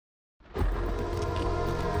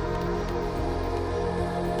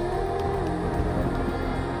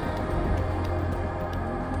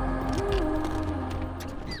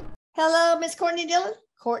Hello, Miss Courtney Dillon,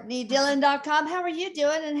 CourtneyDillon.com. How are you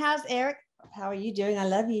doing? And how's Eric? How are you doing? I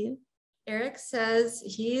love you. Eric says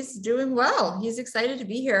he's doing well. He's excited to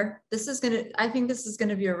be here. I think this is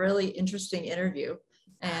gonna be a really interesting interview.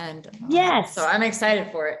 And yes, so I'm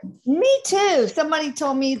excited for it. Me too. Somebody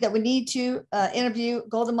told me that we need to interview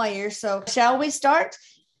Golda Meir. So shall we start?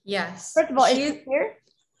 Yes. First of all, is she here?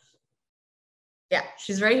 Yeah,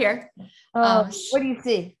 she's right here. What do you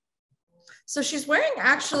see? So she's wearing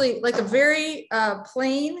actually like a very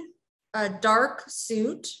plain, dark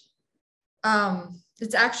suit.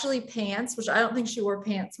 It's actually pants, which I don't think she wore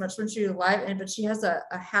pants much when she was alive, but she has a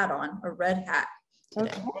hat on, a red hat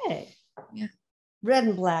today. Okay. Yeah. Red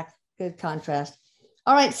and black, good contrast.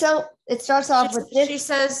 All right, so it starts off with this. She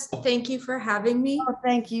says, "Thank you for having me." Oh,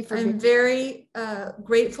 thank you for I'm very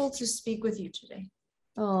grateful to speak with you today.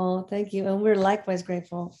 Oh, thank you. And we're likewise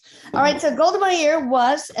grateful. All right. So Golda Meir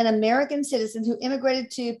was an American citizen who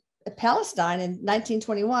immigrated to Palestine in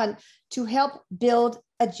 1921 to help build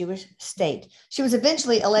a Jewish state. She was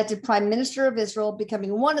eventually elected prime minister of Israel,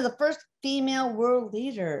 becoming one of the first female world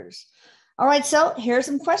leaders. All right. So here are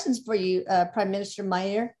some questions for you, Prime Minister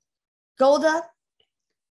Meir. Golda,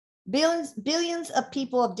 billions of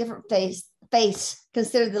people of different faiths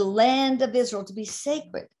consider the land of Israel to be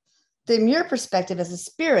sacred. From your perspective as a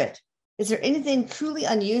spirit, is there anything truly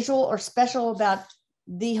unusual or special about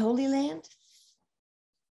the Holy Land?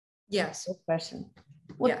 Yes. Good question.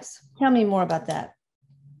 Yes. Tell me more about that.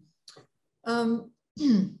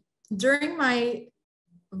 During my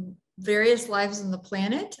various lives on the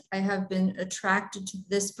planet, I have been attracted to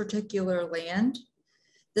this particular land.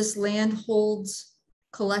 This land holds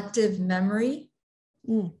collective memory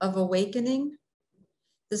of awakening.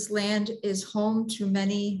 This land is home to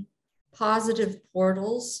many positive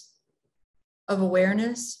portals of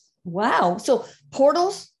awareness. Wow. So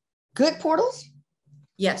portals, good portals?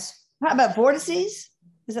 Yes. How about vortices?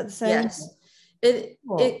 Is that the same? Yes.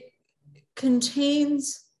 It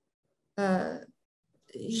contains,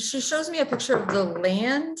 she shows me a picture of the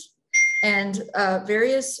land and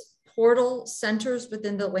various portal centers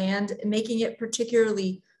within the land, making it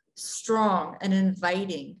particularly strong and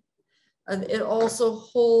inviting. It also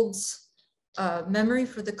holds memory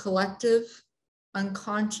for the collective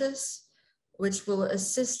unconscious, which will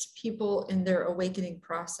assist people in their awakening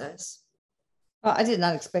process. I did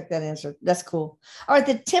not expect that answer. That's cool. All right.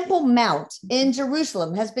 The Temple Mount in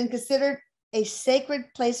Jerusalem has been considered a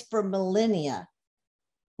sacred place for millennia.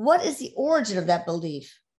 What is the origin of that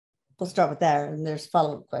belief? We'll start with that, and there's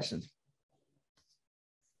follow-up questions.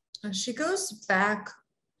 She goes back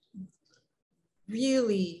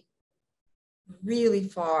really, really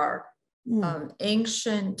far.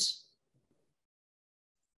 Ancient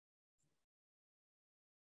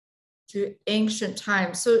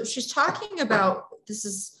times. So she's talking about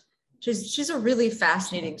she's a really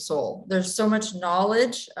fascinating soul. There's so much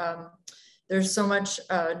knowledge. There's so much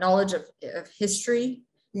knowledge of history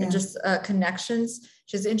and just connections.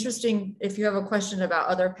 She's interesting. If you have a question about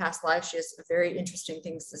other past lives, she has very interesting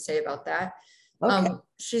things to say about that. Okay.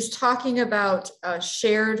 She's talking about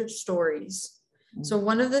shared stories. So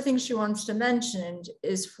one of the things she wants to mention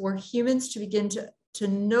is for humans to begin to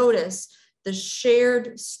notice the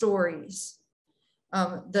shared stories,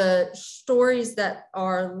 the stories that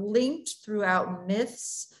are linked throughout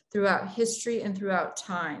myths, throughout history, and throughout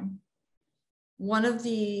time. One of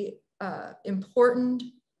the important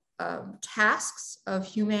tasks of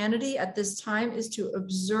humanity at this time is to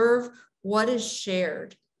observe what is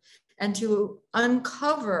shared and to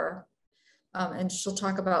uncover and she'll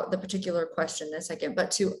talk about the particular question in a second,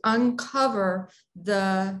 but to uncover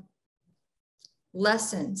the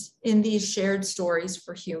lessons in these shared stories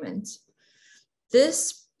for humans.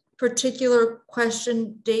 This particular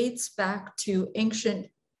question dates back to ancient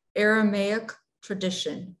Aramaic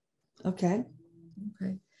tradition. Okay.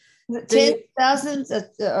 Tens of thousands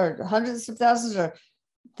or hundreds of thousands or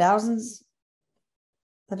thousands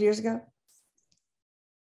of years ago?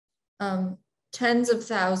 Tens of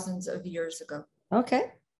thousands of years ago.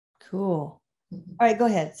 Okay, cool. All right, go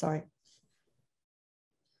ahead. Sorry.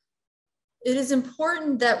 It is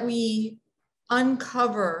important that we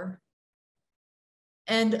uncover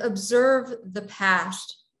and observe the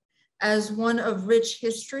past as one of rich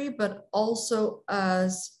history, but also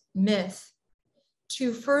as myth,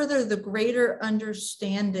 to further the greater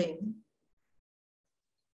understanding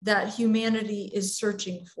that humanity is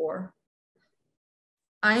searching for.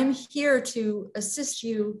 I'm here to assist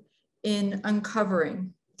you in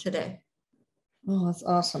uncovering today. Oh, that's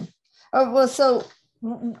awesome. Oh, well, so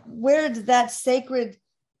where did that sacred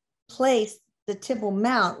place, the Temple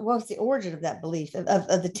Mount, what was the origin of that belief of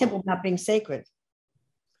the Temple Mount being sacred?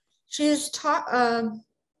 She is taught, I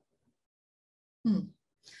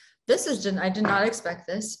did not expect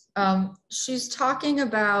this. She's talking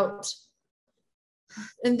about,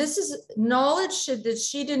 and this is knowledge that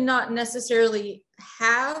she did not necessarily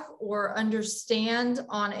have or understand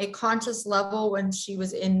on a conscious level when she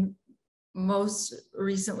was most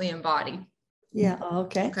recently embodied. Yeah.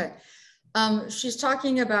 Okay. Okay. She's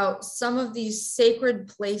talking about some of these sacred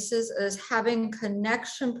places as having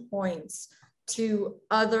connection points to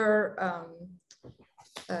other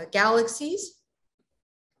galaxies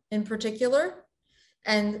in particular.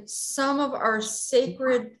 And some of our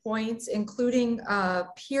sacred points, including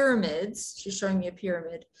pyramids, she's showing me a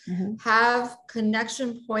pyramid, have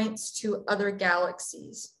connection points to other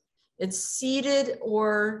galaxies. It's seeded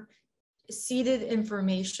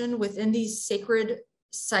information within these sacred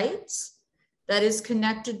sites that is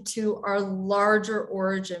connected to our larger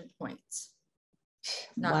origin points.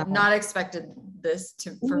 Not expected this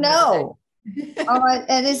to. No. All right.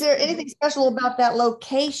 And is there anything special about that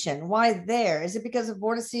location? Why there? Is it because of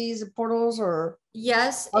vortices and portals or?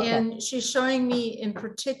 Yes. Okay. And she's showing me in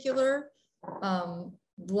particular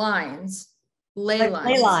lines, ley lines.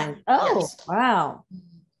 Ley lines. Oh, yes. Wow. All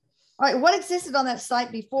right. What existed on that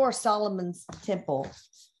site before Solomon's temple?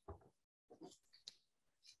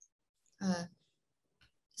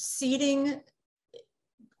 Seeding.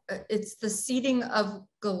 It's the seeding of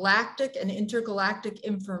galactic and intergalactic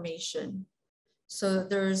information. So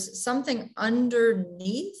there's something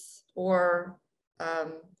underneath, or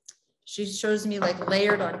she shows me like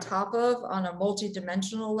layered on top of, on a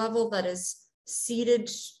multi-dimensional level, that is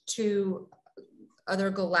seeded to other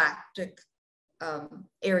galactic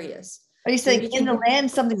areas. Are you saying in the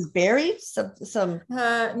land something's buried?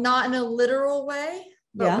 Not in a literal way,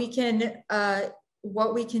 but yeah. we can,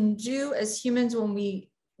 what we can do as humans when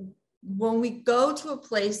we go to a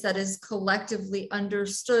place that is collectively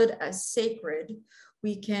understood as sacred,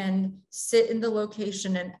 we can sit in the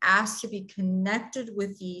location and ask to be connected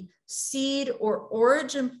with the seed or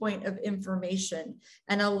origin point of information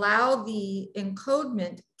and allow the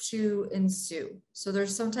encodement to ensue. So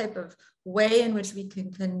there's some type of way in which we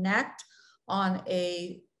can connect on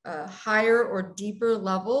a higher or deeper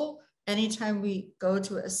level anytime we go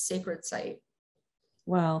to a sacred site.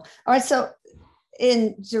 Wow. All right. So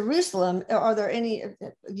in Jerusalem, are there any,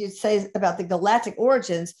 you say about the galactic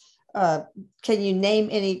origins, can you name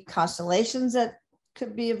any constellations that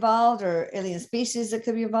could be involved or alien species that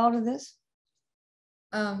could be involved in this?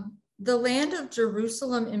 The land of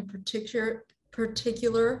Jerusalem in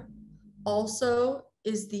particular also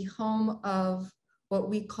is the home of what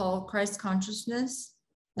we call Christ consciousness,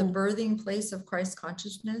 the birthing place of Christ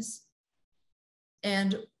consciousness,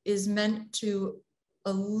 and is meant to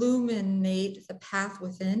illuminate the path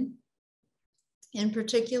within. In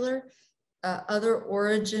particular, other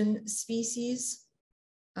origin species,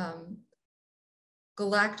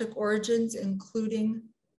 galactic origins, including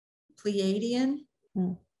Pleiadian,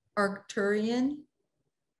 Arcturian,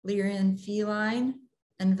 Lyrian feline,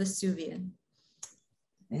 and Vesuvian.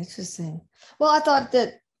 Interesting. Well, I thought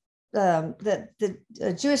that that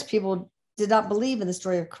the Jewish people did not believe in the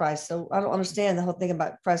story of Christ, so I don't understand the whole thing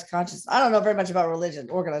about Christ consciousness. I don't know very much about religion,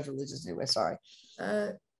 organized religions anyway. Sorry.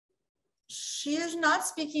 She is not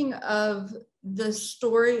speaking of the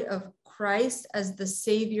story of Christ as the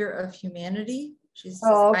savior of humanity. She's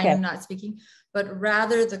I am not speaking, but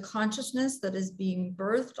rather the consciousness that is being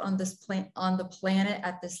birthed on this on the planet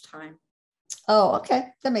at this time. Oh, okay.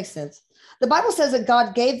 That makes sense. The Bible says that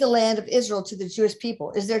God gave the land of Israel to the Jewish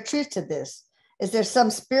people. Is there truth to this? Is there some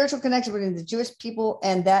spiritual connection between the Jewish people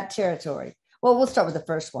and that territory? Well, we'll start with the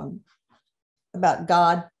first one about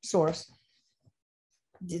God, source.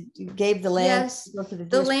 You gave the land. Yes,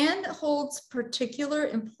 the land holds particular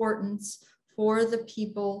importance for the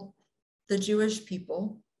people, the Jewish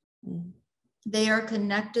people. They are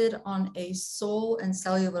connected on a soul and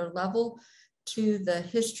cellular level to the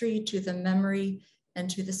history, to the memory, and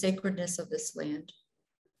to the sacredness of this land.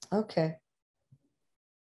 Okay.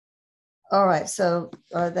 All right. So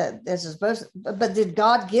that this is both, but did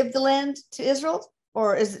God give the land to Israel,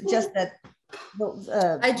 or is it just that?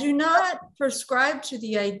 I do not prescribe to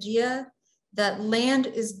the idea that land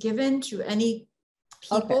is given to any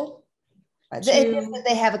people. Okay.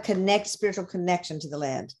 They have a spiritual connection to the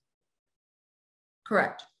land.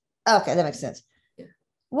 Correct. Okay, that makes sense. Yeah.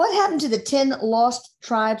 What happened to the 10 lost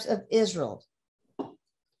tribes of Israel? Do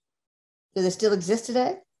they still exist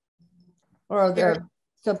today? Or are they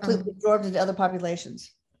completely absorbed into other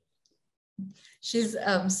populations? She's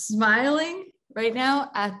smiling right now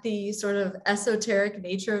at the sort of esoteric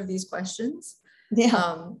nature of these questions.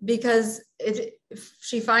 Yeah. Because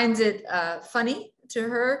she finds it funny to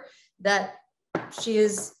her that she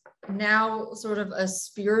is now sort of a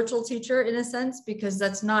spiritual teacher in a sense, because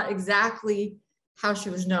that's not exactly how she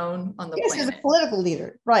was known on the Yes, planet. she's a political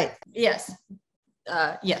leader, right? Yes.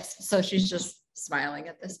 Yes. So she's just smiling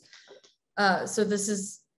at this. So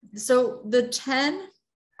the 10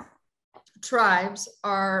 tribes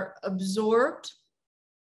are absorbed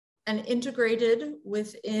and integrated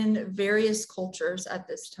within various cultures at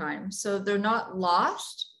this time. So they're not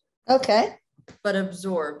lost, Okay. but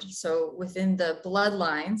absorbed. So within the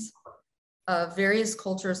bloodlines of various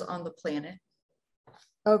cultures on the planet.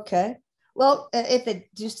 Okay. Well, if they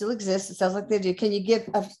do still exist, it sounds like they do. Can you give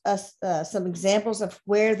us some examples of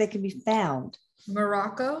where they can be found?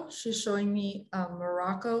 Morocco, she's showing me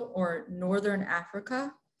Morocco or Northern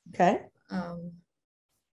Africa. Okay.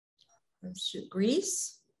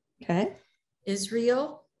 Greece. Okay.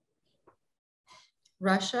 Israel,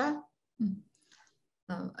 Russia,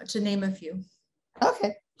 to name a few.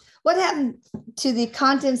 Okay. What happened to the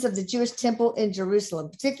contents of the Jewish temple in Jerusalem,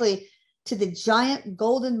 particularly to the giant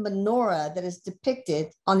golden menorah that is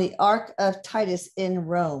depicted on the Ark of Titus in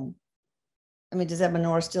Rome? I mean, does that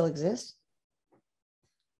menorah still exist?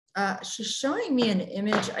 She's showing me an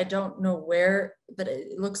image. I don't know where, but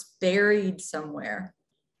it looks buried somewhere.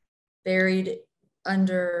 Buried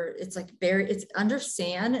under, it's under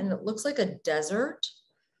sand, and it looks like a desert.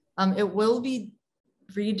 It will be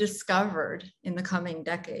rediscovered in the coming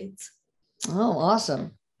decades. Oh,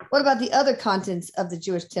 awesome. What about the other contents of the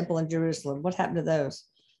Jewish temple in Jerusalem? What happened to those?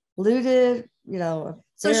 Looted,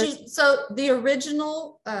 So the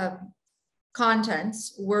original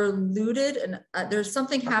contents were looted, and there's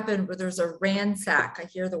something happened where there's a ransack. I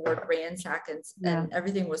hear the word ransack, and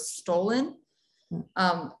everything was stolen.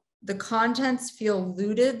 The contents feel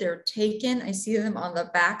looted. They're taken. I see them on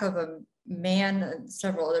the back of a man and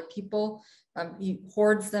several other people. He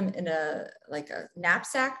hoards them in a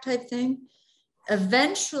knapsack type thing.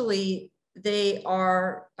 Eventually, they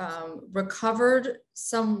are recovered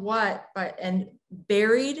somewhat and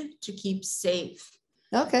buried to keep safe.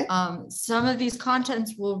 Okay. Some of these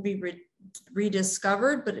contents will be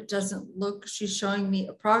rediscovered, but it doesn't look, she's showing me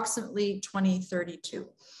approximately 2032.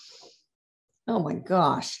 Oh my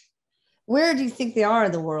gosh. Where do you think they are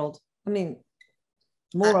in the world? I mean,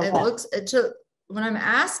 more or less. When I'm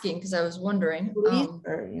asking, because I was wondering,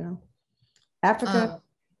 Africa,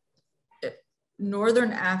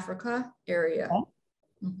 Northern Africa area.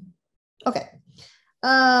 Okay. Okay.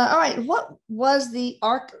 All right. What was the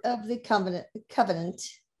Ark of the Covenant?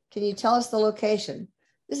 Can you tell us the location?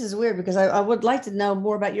 This is weird because I would like to know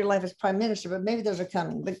more about your life as prime minister, but maybe those are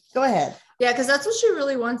coming. But go ahead. Yeah, because that's what she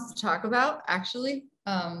really wants to talk about, actually.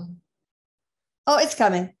 Oh, it's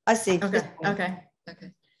coming. I see. Okay.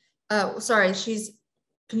 Sorry,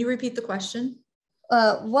 can you repeat the question?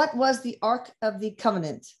 What was the Ark of the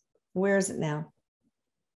Covenant? Where is it now?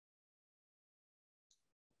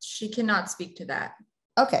 She cannot speak to that.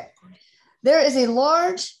 Okay. There is a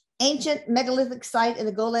large ancient megalithic site in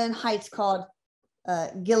the Golan Heights called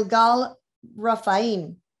Gilgal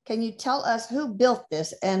Raphaim. Can you tell us who built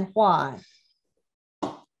this and why?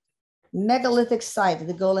 Megalithic site in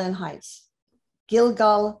the Golan Heights.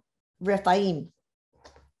 Gilgal Raphaim.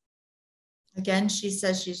 Again, she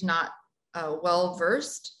says she's not well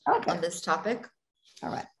versed on this topic. All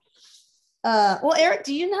right. Well, Erik,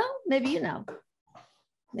 do you know? Maybe you know.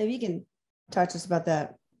 Maybe you can talk to us about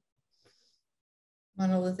that.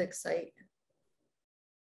 Monolithic site.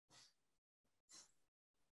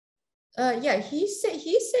 Yeah, he's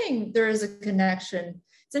saying there is a connection.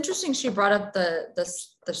 It's interesting. She brought up the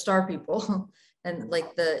star people and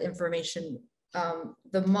like the information.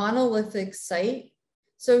 The monolithic site.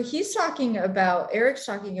 So Erik's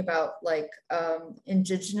talking about like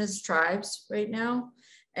indigenous tribes right now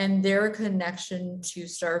and their connection to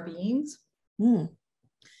star beings.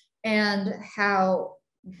 And how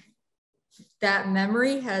that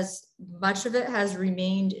memory much of it has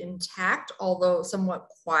remained intact, although somewhat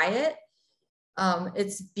quiet.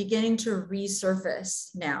 It's beginning to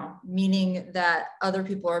resurface now, meaning that other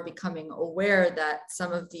people are becoming aware that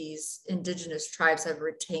some of these indigenous tribes have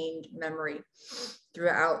retained memory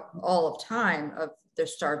throughout all of time of their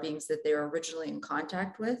star beings that they were originally in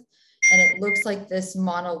contact with. And it looks like this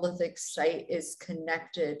monolithic site is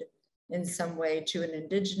connected in some way to an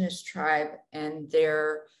indigenous tribe and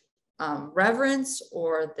their reverence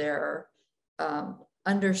or their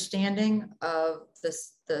understanding of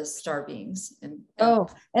the star beings and our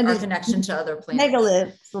connection to other planets.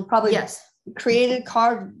 Megaliths were probably created,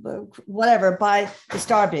 carved, whatever, by the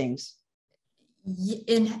star beings.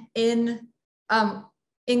 In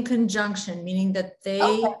conjunction, meaning that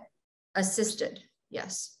they assisted.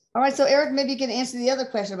 Yes. All right, so Eric, maybe you can answer the other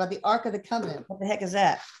question about the Ark of the Covenant. What the heck is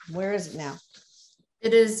that? Where is it now?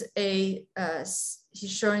 It is a,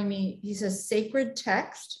 he's showing me, he says sacred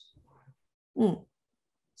text.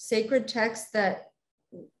 Sacred text that,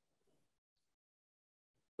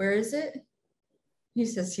 where is it? He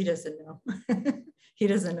says he doesn't know. He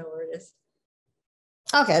doesn't know where it is.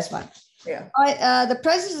 Okay, that's fine. Yeah. All right, the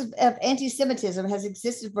presence of anti-Semitism has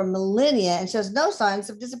existed for millennia and shows no signs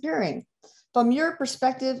of disappearing. From your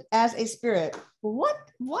perspective as a spirit,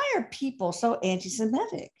 why are people so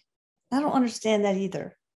anti-Semitic? I don't understand that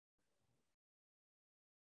either.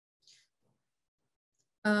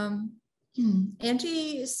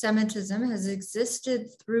 Anti-Semitism has existed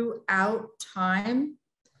throughout time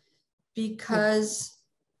because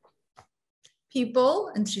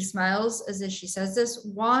people, and she smiles as if she says this,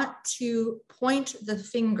 want to point the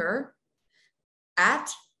finger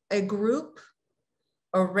at a group,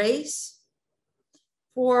 a race,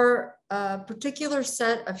 for a particular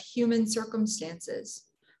set of human circumstances,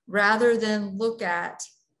 rather than look at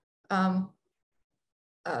the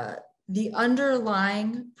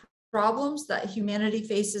underlying problems that humanity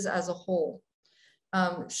faces as a whole.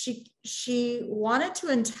 She wanted to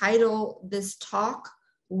entitle this talk,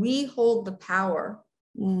 "We Hold the Power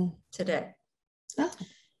Today." Oh.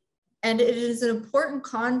 And it is an important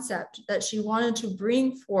concept that she wanted to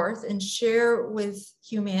bring forth and share with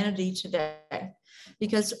humanity today,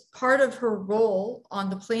 because part of her role on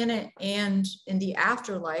the planet and in the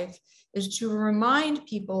afterlife is to remind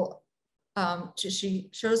people. She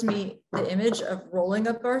shows me the image of rolling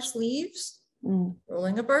up our sleeves,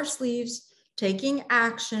 taking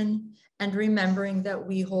action, and remembering that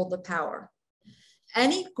we hold the power.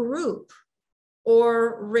 Any group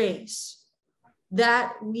or race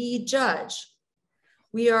that we judge,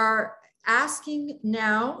 we are asking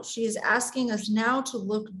now, she is asking us now to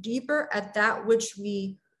look deeper at that which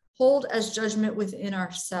we hold as judgment within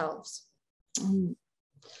ourselves.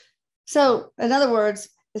 So, in other words,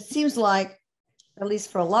 it seems like, at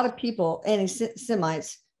least for a lot of people,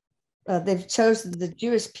 anti-Semites, they've chosen the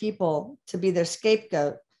Jewish people to be their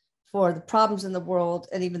scapegoat for the problems in the world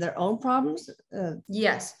and even their own problems.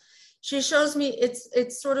 Yes. She shows me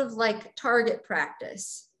it's sort of like target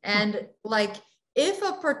practice. And like, if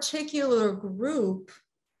a particular group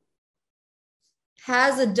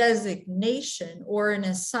has a designation or an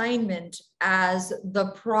assignment as the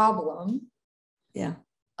problem,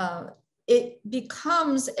 it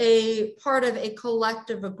becomes a part of a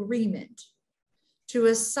collective agreement to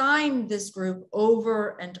assign this group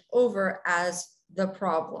over and over as the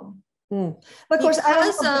problem. But of course,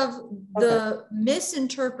 because of the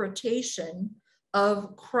misinterpretation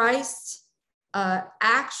of Christ's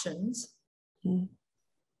actions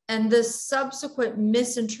and the subsequent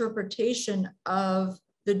misinterpretation of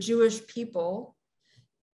the Jewish people,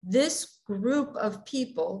 this group of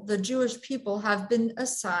people, the Jewish people, have been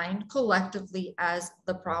assigned collectively as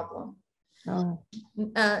the problem.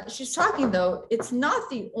 She's talking, though, it's not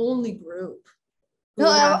the only group. No,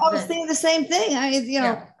 I was thinking the same thing. I mean, you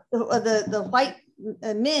know, the white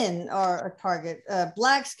men are a target.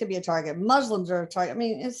 Blacks can be a target. Muslims are a target. I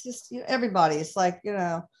mean, it's just everybody. It's like, you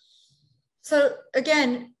know. So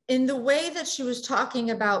again, in the way that she was talking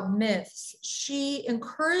about myths, she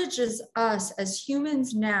encourages us as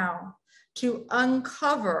humans now to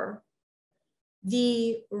uncover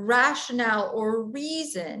the rationale or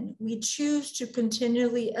reason we choose to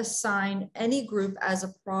continually assign any group as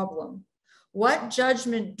a problem. What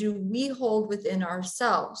judgment do we hold within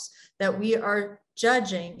ourselves that we are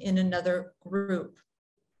judging in another group?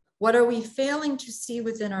 What are we failing to see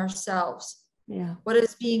within ourselves? What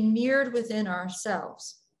is being mirrored within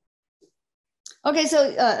ourselves? Okay,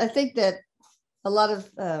 so I think that a lot of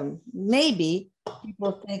maybe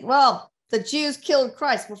people think, well, the Jews killed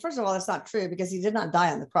Christ. Well, first of all, that's not true, because he did not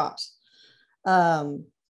die on the cross. And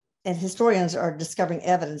historians are discovering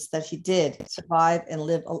evidence that he did survive and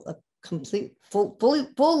live a complete,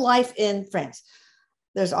 full life in France.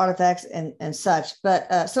 There's artifacts and such.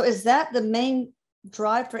 But so is that the main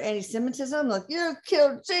drive for anti-Semitism? Like, you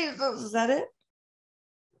killed Jesus, is that it?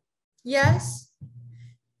 Yes.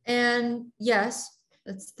 And yes,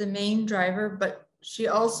 that's the main driver, but she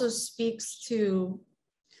also speaks to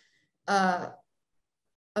a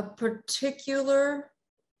particular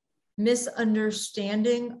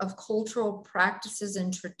misunderstanding of cultural practices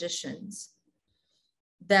and traditions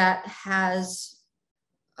that has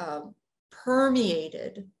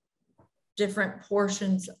permeated different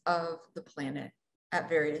portions of the planet at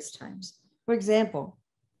various times. For example?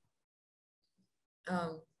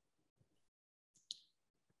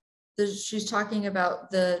 She's talking about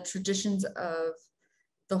the traditions of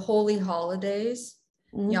the holy holidays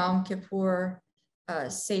Yom Kippur,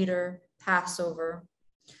 Seder, Passover.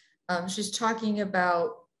 She's talking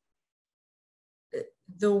about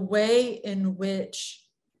the way in which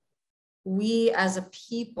we as a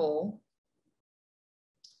people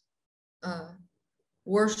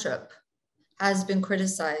worship has been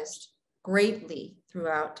criticized greatly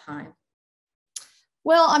throughout time.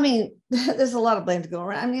 Well, I mean, there's a lot of blame to go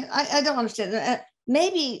around. I mean, I don't understand.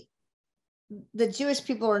 Maybe the Jewish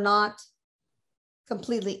people are not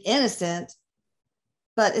completely innocent,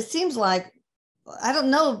 but it seems like, I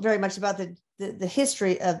don't know very much about the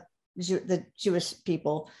history of the Jewish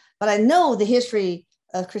people, but I know the history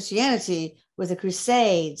of Christianity with the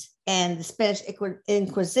Crusades and the Spanish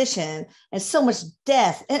Inquisition and so much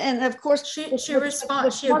death. And of course, she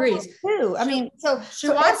responds, she agrees too. I mean, she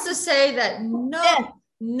wants to say that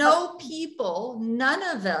no people, none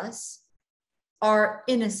of us are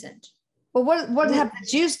innocent. But what have the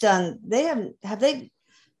Jews done? Have they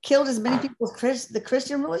killed as many people as the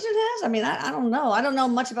Christian religion has? I mean, I don't know. I don't know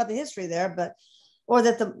much about the history there, but or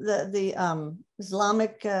that the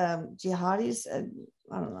Islamic jihadis.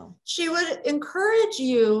 I don't know. She would encourage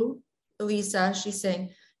you, Elisa, she's saying,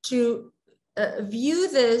 to view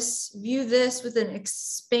this with an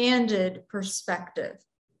expanded perspective.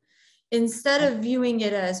 Instead of viewing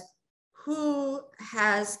it as who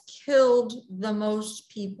has killed the most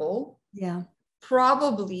people,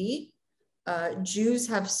 probably Jews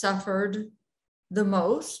have suffered the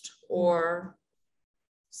most or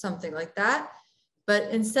something like that. But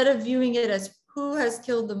instead of viewing it as who has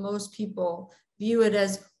killed the most people, view it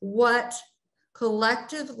as what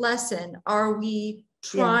collective lesson are we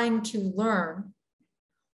trying to learn?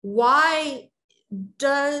 Why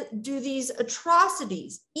do these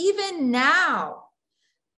atrocities, even now,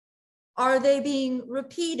 are they being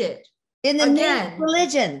repeated? In the name of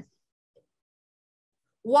religion.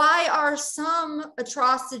 Why are some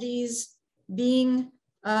atrocities being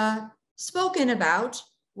spoken about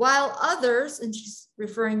while others, and she's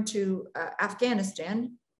referring to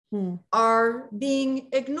Afghanistan, are being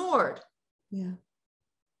ignored?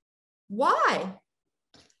 Why?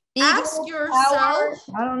 Ego, ask yourself. Power,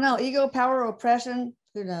 I don't know. Ego, power, oppression.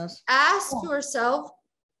 Who knows? Ask yourself,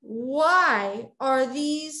 why are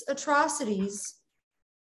these atrocities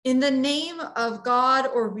in the name of God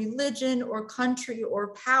or religion or country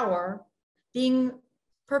or power being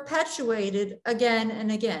perpetuated again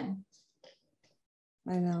and again?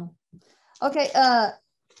 I know. Okay.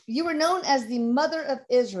 You were known as the mother of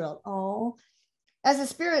Israel. Oh, as a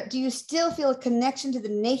spirit, do you still feel a connection to the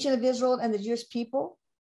nation of Israel and the Jewish people?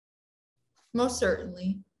 Most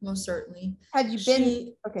certainly. Most certainly. Had you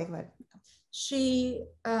been? Okay, go ahead. She,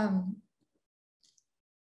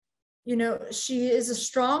 you know, she is a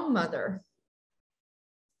strong mother.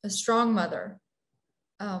 A strong mother.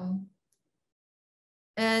 And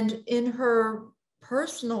in her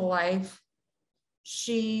personal life,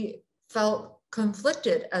 she felt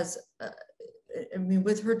conflicted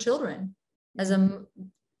with her children, the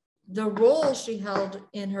role she held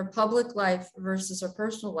in her public life versus her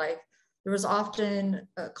personal life. There was often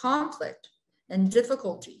conflict and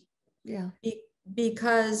difficulty.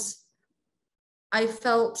 Because I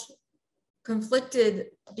felt conflicted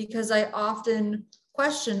because I often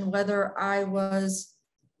questioned whether I was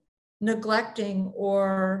neglecting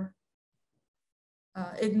or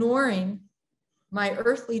ignoring my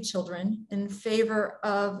earthly children in favor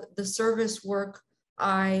of the service work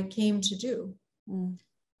I came to do.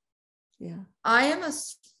 I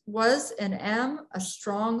was and am a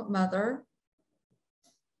strong mother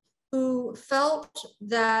who felt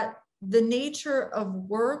that the nature of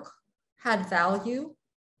work had value.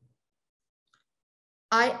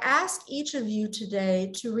 I ask each of you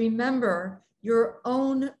today to remember your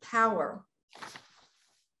own power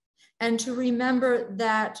and to remember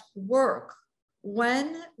that work,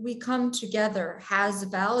 when we come together, has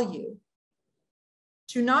value.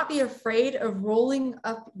 To not be afraid of rolling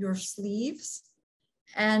up your sleeves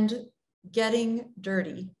and getting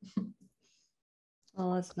dirty.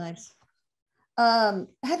 Oh, that's nice.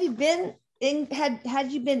 Have you been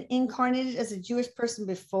had you been incarnated as a Jewish person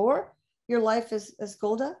before your life as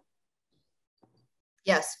Golda?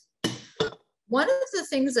 Yes. One of the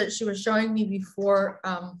things that she was showing me before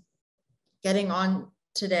getting on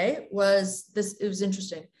today was this. It was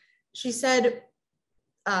interesting. She said,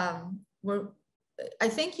 I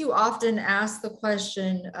think you often ask the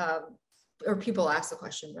question, or people ask the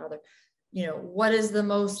question rather, you know, what is the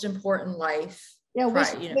most important life? Yeah, which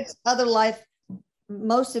other life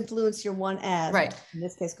most influenced your one as? Right. In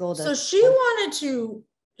this case, Golda. So she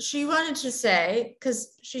wanted to say,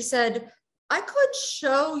 because she said, I could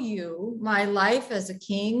show you my life as a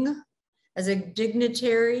king as a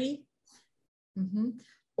dignitary,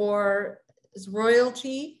 or as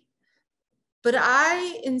royalty. But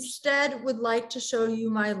I instead would like to show you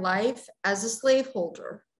my life as a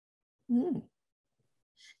slaveholder.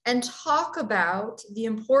 And talk about the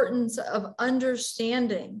importance of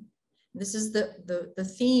understanding. This is the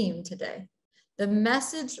theme today, the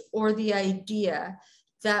message or the idea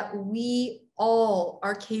that we all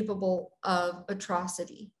are capable of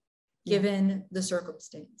atrocity, given the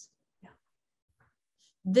circumstance.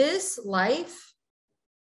 This life,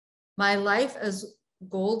 my life as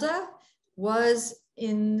Golda, was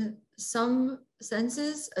in some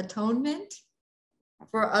senses atonement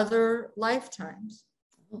for other lifetimes.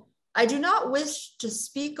 I do not wish to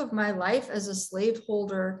speak of my life as a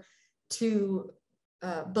slaveholder to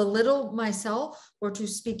belittle myself or to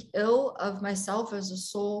speak ill of myself as a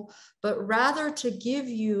soul, but rather to give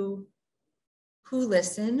you who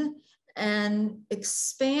listen an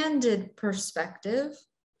expanded perspective,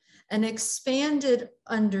 an expanded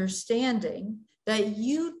understanding that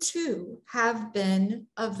you too have been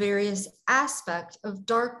a various aspect of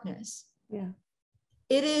darkness.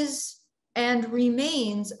 It is and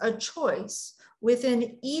remains a choice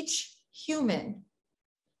within each human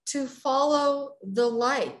to follow the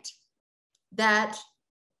light that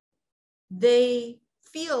they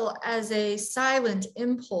feel as a silent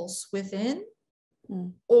impulse within,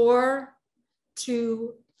 or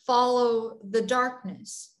to follow the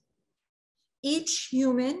darkness. Each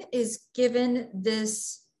human is given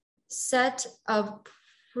this set of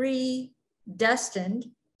predestined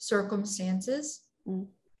circumstances,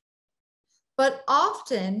 but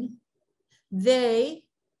often they,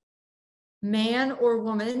 man or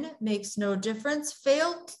woman, makes no difference,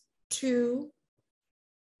 fail to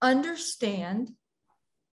understand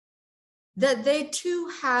that they too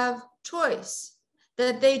have choice,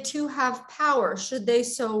 that they too have power, should they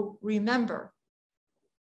so remember.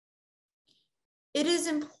 It is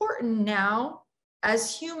important now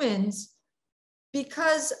as humans,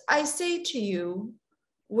 because I say to you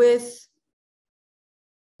with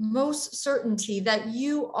most certainty that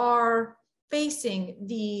you are facing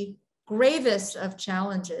the gravest of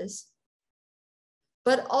challenges,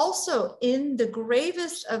 but also in the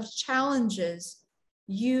gravest of challenges,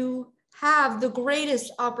 you have the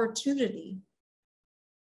greatest opportunity,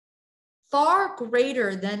 far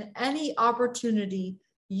greater than any opportunity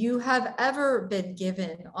you have ever been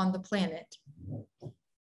given on the planet.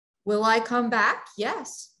 Will I come back?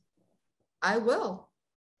 Yes, I will.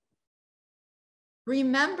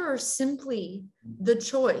 Remember simply the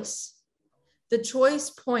choice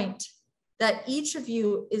point that each of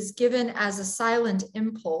you is given as a silent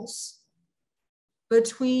impulse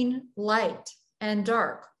between light and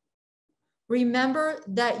dark. Remember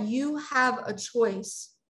that you have a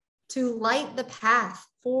choice to light the path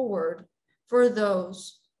forward for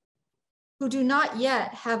those who do not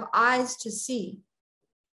yet have eyes to see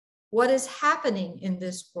what is happening in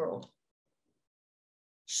this world.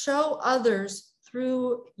 Show others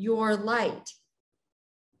through your light,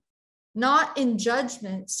 not in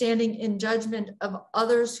judgment, standing in judgment of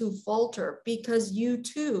others who falter, because you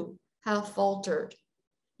too have faltered.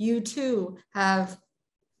 You too have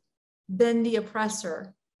been the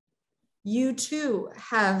oppressor. You too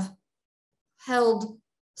have held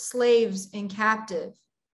slaves in captive.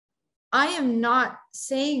 I am not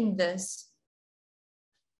saying this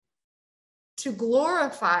to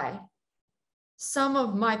glorify some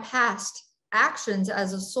of my past actions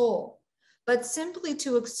as a soul, but simply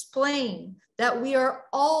to explain that we are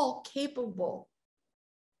all capable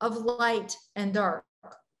of light and dark.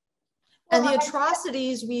 And the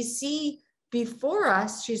atrocities we see before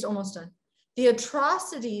us, she's almost done. The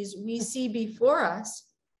atrocities we see before us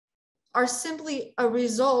are simply a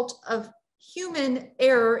result of human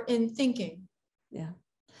error in thinking. Yeah.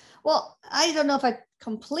 Well, I don't know if I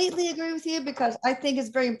completely agree with you, because I think it's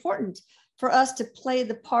very important for us to play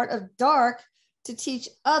the part of dark to teach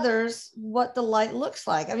others what the light looks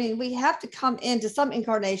like. I mean, we have to come into some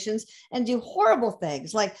incarnations and do horrible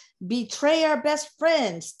things like betray our best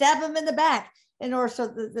friend, stab them in the back, in order so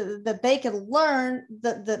that they can learn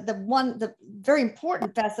the very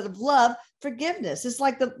important facet of love, forgiveness. It's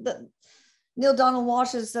like the Neil Donald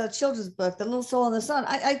Walsh's children's book, The Little Soul in the Sun.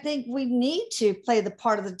 I think we need to play the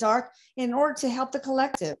part of the dark in order to help the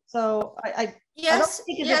collective. So I don't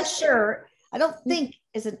think it's an error. I don't think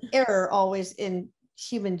it's an error always in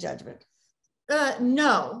human judgment.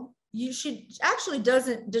 No, she actually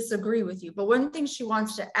doesn't disagree with you. But one thing she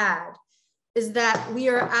wants to add is that we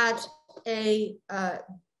are at a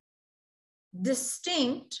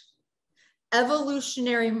distinct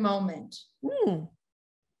evolutionary moment.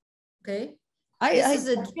 Okay. I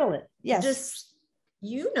feel it. Yes. Just,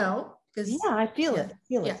 because yeah, I feel it.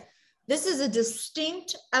 This is a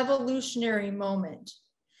distinct evolutionary moment.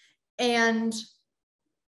 And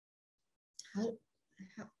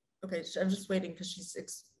okay, I'm just waiting because she's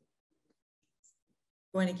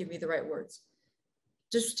going to give me the right words.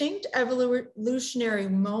 Distinct evolutionary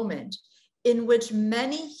moment in which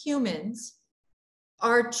many humans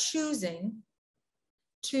are choosing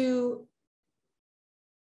to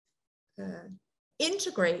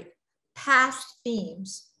integrate past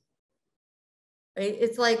themes, right?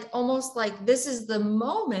 It's like almost like this is the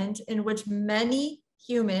moment in which many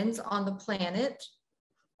humans on the planet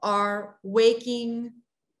are waking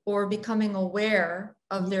or becoming aware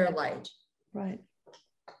of their light. Right.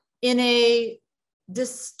 In a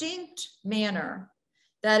distinct manner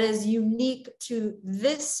that is unique to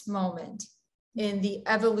this moment in the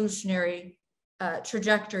evolutionary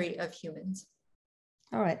trajectory of humans.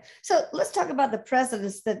 All right. So let's talk about the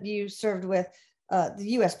presidents that you served with, the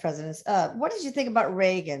US presidents. What did you think about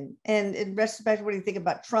Reagan? And in retrospect, what do you think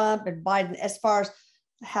about Trump and Biden as far as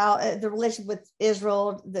how the relationship with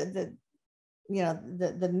Israel, the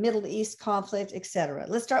Middle East conflict, et cetera?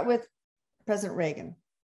 Let's start with President Reagan.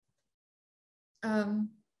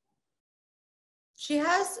 She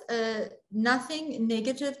has nothing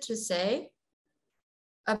negative to say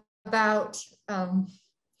about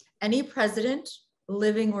any president,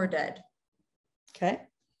 living or dead. Okay.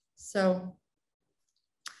 So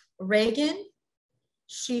Reagan,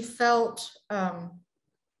 she felt, I'm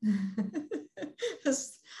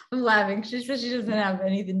laughing. She says she doesn't have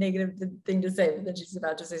anything negative thing to say, but then she's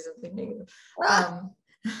about to say something negative.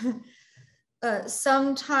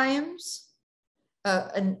 Sometimes,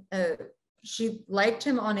 she liked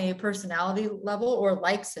him on a personality level, or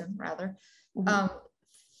likes him rather,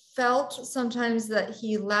 felt sometimes that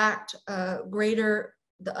he lacked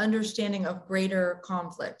the understanding of greater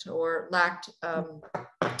conflict, or lacked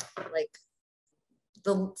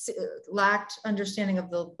lacked understanding of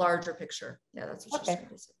the larger picture. Yeah, that's what she's trying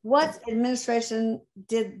to say. What administration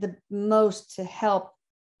did the most to help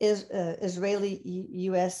Israeli-U.S.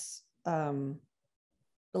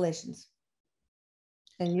 relations,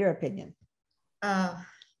 in your opinion? Well,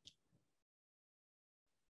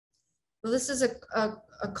 this is a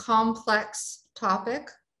complex topic,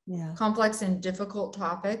 complex and difficult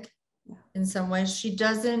topic in some ways. She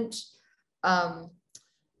doesn't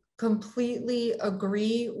completely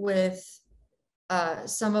agree with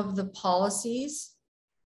some of the policies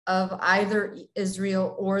of either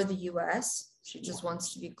Israel or the US. She just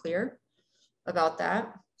wants to be clear about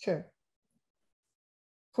that. Sure.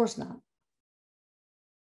 Of course not.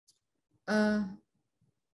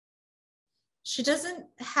 She doesn't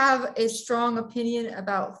have a strong opinion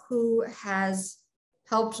about who has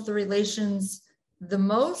helped the relations the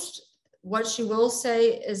most. What she will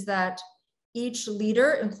say is that each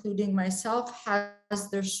leader, including myself, has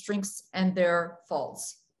their strengths and their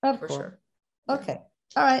faults. Of course. Sure. Okay.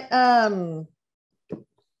 All right.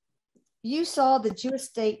 You saw the Jewish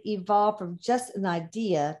state evolve from just an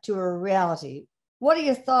idea to a reality. What are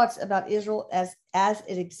your thoughts about Israel as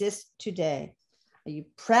it exists today? Are you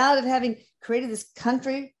proud of having created this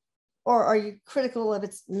country, or are you critical of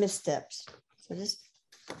its missteps? So just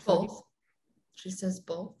both. She says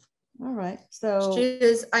both. All right. So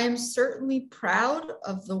I am certainly proud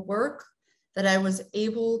of the work that I was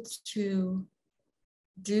able to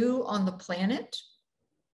do on the planet.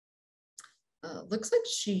 Looks like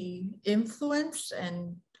she influenced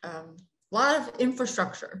and a lot of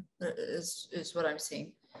infrastructure is what I'm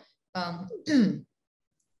seeing.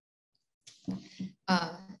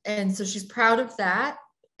 And so she's proud of that,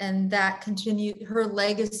 and that her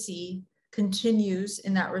legacy continues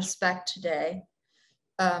in that respect today.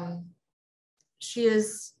 She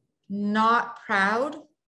is not proud,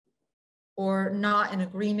 or not in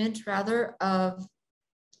agreement rather, of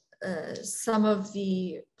some of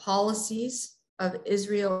the policies of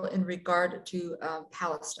Israel in regard to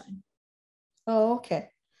Palestine. Oh, okay.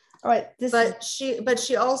 All right. But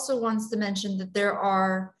she also wants to mention that there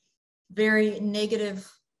are very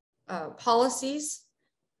negative policies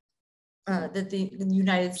that the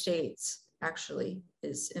United States actually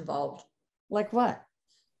is involved. Like what?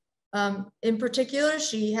 In particular,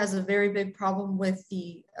 she has a very big problem with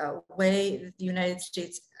the way that the United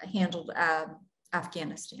States handled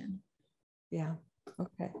Afghanistan. Yeah.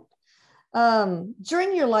 Okay.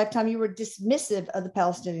 During your lifetime, you were dismissive of the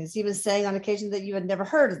Palestinians, even saying on occasion that you had never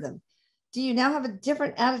heard of them. Do you now have a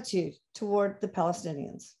different attitude toward the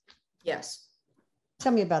Palestinians? Yes.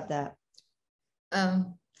 Tell me about that.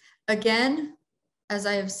 Again, as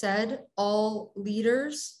I have said, all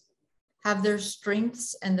leaders have their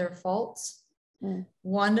strengths and their faults.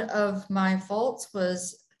 One of my faults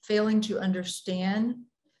was failing to understand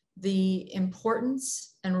the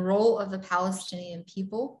importance and role of the Palestinian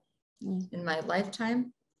people in my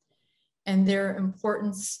lifetime and their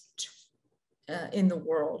importance in the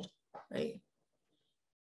world, right?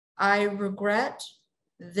 I regret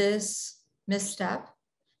this misstep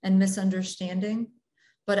and misunderstanding,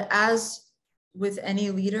 but as with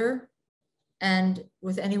any leader and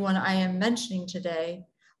with anyone I am mentioning today,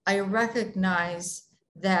 I recognize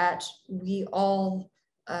that we all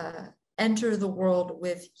enter the world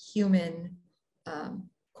with human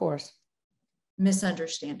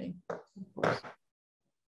misunderstanding, well,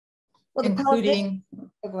 including.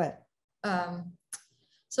 Go ahead.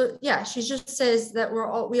 So yeah, she just says that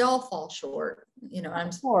we all fall short. You know, I'm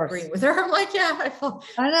agreeing with her. I'm like, yeah, I fall.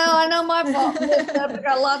 I know my fault. We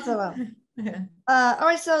got lots of them. Yeah. All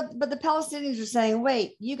right. So, but the Palestinians are saying,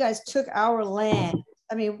 wait, you guys took our land.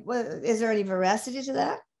 I mean, is there any veracity to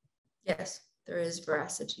that? Yes, there is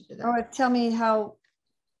veracity to that. All right. Tell me how.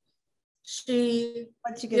 She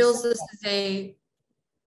feels this is a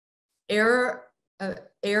error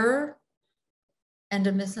and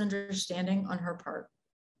a misunderstanding on her part.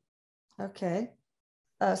 Okay.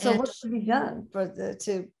 So what should be done for the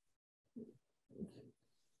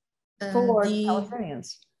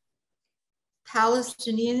Palestinians?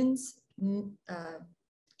 Palestinians,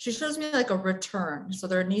 she shows me like a return. So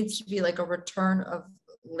there needs to be like a return of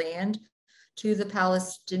land to the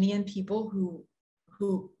Palestinian people who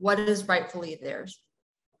what is rightfully theirs.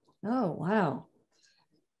 Oh, wow.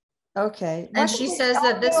 Okay. And she says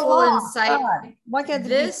that this will incite. Why can't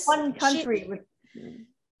this be one country?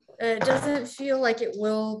 It doesn't feel like it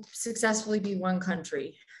will successfully be one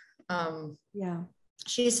country. Yeah.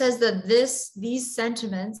 She says that these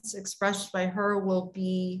sentiments expressed by her will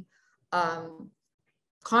be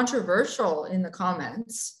controversial in the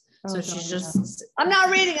comments. So she's just. I'm not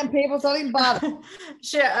reading them, people. Don't even bother.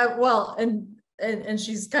 And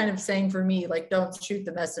she's kind of saying for me, like, don't shoot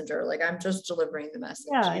the messenger. Like, I'm just delivering the message.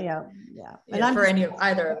 Yeah. And I'm for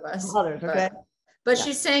either of us. Others, okay. But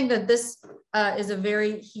she's saying that this is a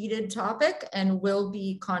very heated topic and will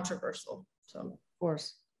be controversial. So, of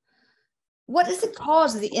course. What is the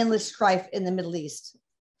cause of the endless strife in the Middle East?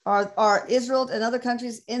 Are Israel and other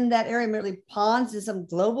countries in that area merely pawns in some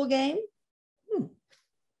global game?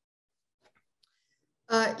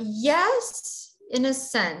 Yes, in a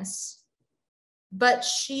sense. But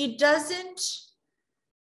she says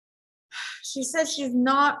she's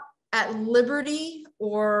not at liberty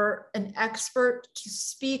or an expert to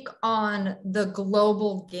speak on the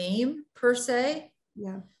global game per se.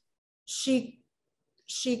 Yeah. She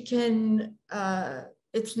can,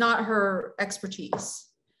 it's not her expertise.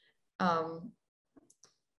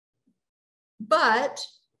 But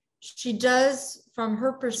she does, from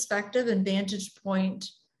her perspective and vantage point,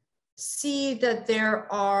 see that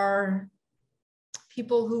there are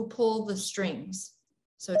people who pull the strings,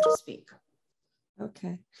 so to speak.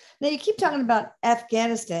 Okay. Now you keep talking about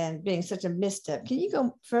Afghanistan being such a misstep. Can you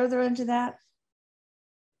go further into that?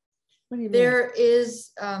 What do you mean? There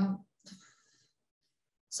is,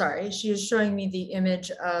 sorry, she was showing me the image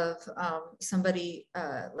of somebody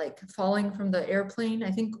like falling from the airplane.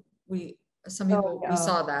 I think we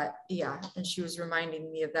saw that. Yeah. And she was reminding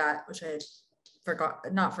me of that, which I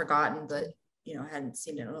had not forgotten, but hadn't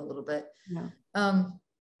seen it in a little bit. Yeah.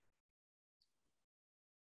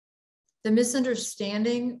 The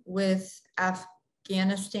misunderstanding with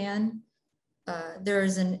Afghanistan, there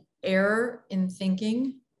is an error in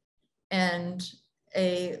thinking and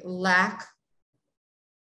a lack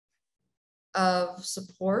of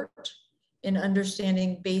support in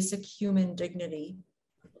understanding basic human dignity.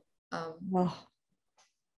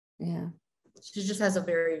 Yeah. She just has a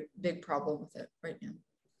very big problem with it right now.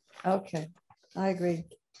 Okay, I agree.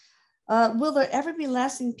 Will there ever be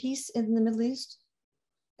lasting peace in the Middle East?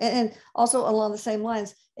 And also along the same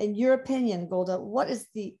lines, in your opinion, Golda, what is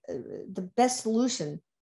the best solution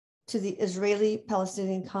to the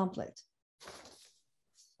Israeli-Palestinian conflict?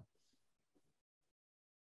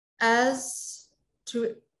 As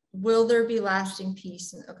to will there be lasting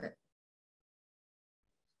peace? Okay.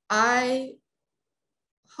 I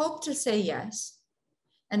hope to say yes,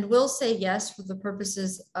 and will say yes for the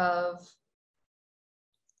purposes of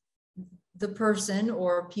the person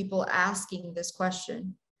or people asking this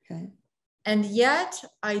question. Okay. And yet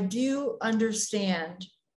I do understand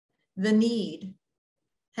the need,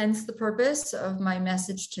 hence the purpose of my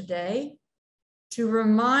message today, to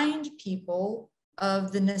remind people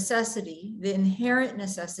of the necessity, the inherent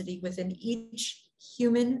necessity within each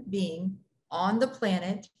human being on the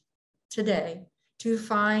planet today to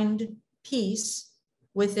find peace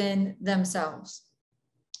within themselves.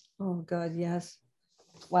 Oh, God, yes.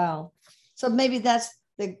 Wow. So maybe that's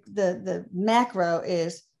the macro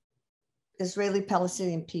is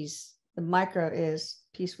Israeli-Palestinian peace. The micro is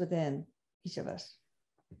peace within each of us.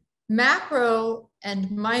 Macro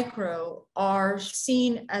and micro are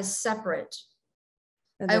seen as separate.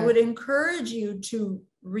 I would encourage you to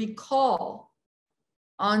recall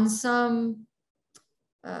on some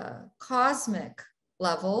cosmic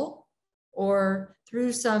level or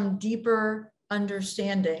through some deeper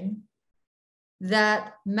understanding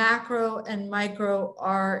that macro and micro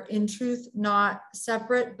are in truth not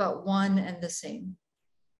separate, but one and the same.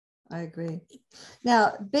 I agree.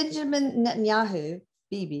 Now, Benjamin Netanyahu,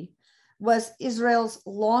 Bibi, was Israel's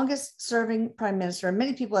longest serving prime minister. And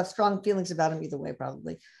many people have strong feelings about him either way,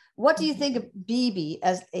 probably. What do you think of Bibi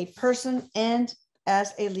as a person and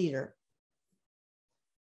as a leader?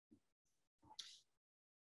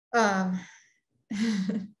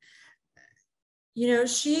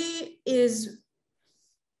 She is,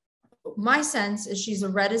 my sense is she's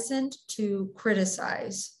reticent to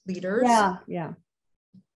criticize leaders. Yeah.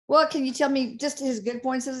 Well, can you tell me just his good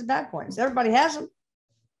points and his bad points? Everybody has them.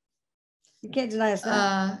 You can't deny us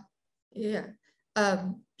that.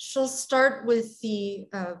 She'll start with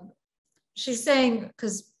she's saying,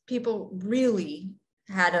 because people really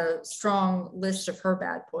had a strong list of her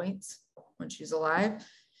bad points when she's alive,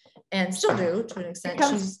 and still do to an extent.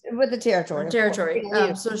 She's with the territory.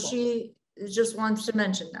 So she just wants to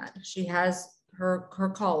mention that she has her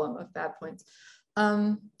column of bad points.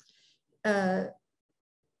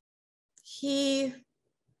 He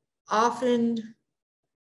often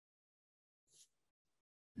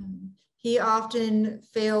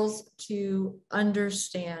fails to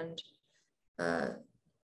understand the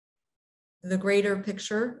greater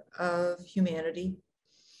picture of humanity.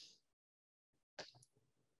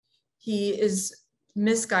 He is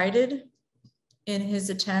misguided in his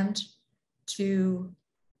attempt to,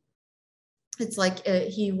 it's like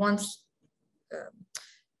he wants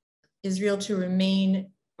Israel to remain,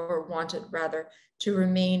 or wanted rather, to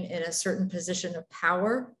remain in a certain position of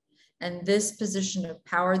power. And this position of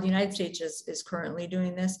power, the United States is currently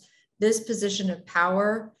doing this. This position of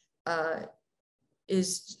power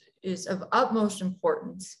is of utmost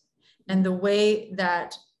importance. And the way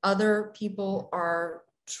that other people are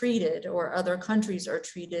treated or other countries are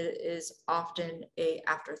treated is often an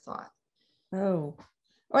afterthought. Oh, all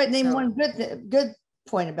right. Name one good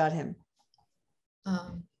point about him.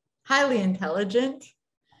 Highly intelligent.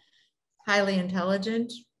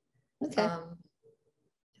 Okay.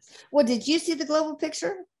 Well, did you see the global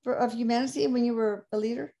picture of humanity when you were a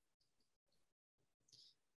leader?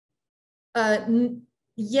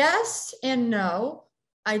 Yes and no.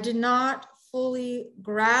 I did not fully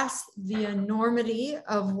grasp the enormity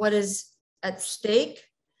of what is at stake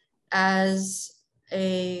as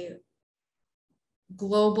a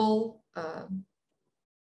global,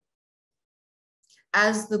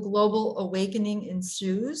 as the global awakening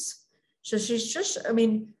ensues. So she's just,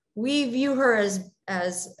 we view her as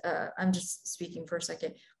I'm just speaking for a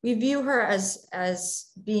second. We view her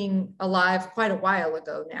as being alive quite a while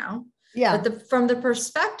ago now. Yeah. But from the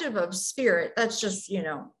perspective of spirit, that's just,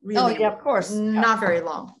 really, of course, not very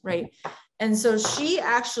long, right? And so she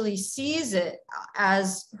actually sees it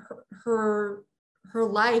as her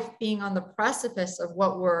life being on the precipice of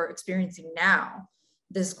what we're experiencing now,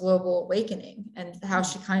 this global awakening, and how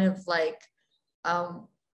she kind of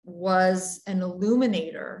was an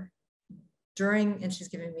illuminator during, and she's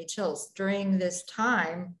giving me chills, during this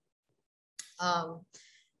time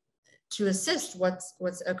to assist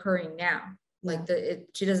what's occurring now.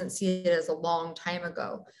 She doesn't see it as a long time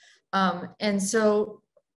ago. And so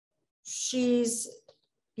she's,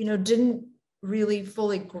 didn't really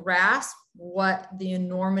fully grasp what the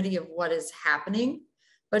enormity of what is happening,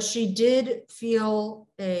 but she did feel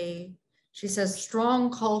she says,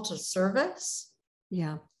 strong call to service.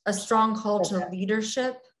 Yeah. A strong call to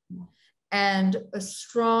leadership, and a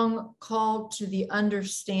strong call to the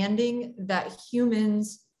understanding that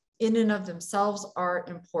humans in and of themselves are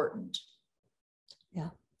important. Yeah.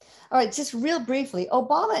 All right, just real briefly,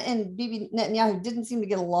 Obama and Bibi Netanyahu didn't seem to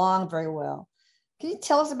get along very well. Can you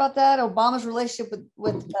tell us about that? Obama's relationship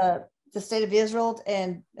with the state of Israel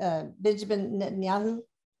and Benjamin Netanyahu?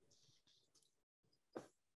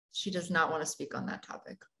 She does not want to speak on that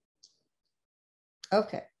topic.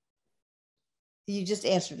 Okay. You just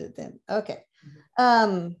answered it then. Okay.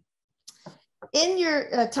 In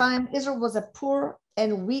your time, Israel was a poor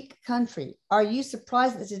and weak country. Are you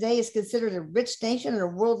surprised that today is considered a rich nation and a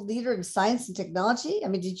world leader in science and technology?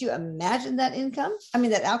 Did you imagine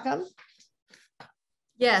that outcome?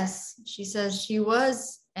 Yes, she says she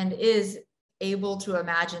was and is able to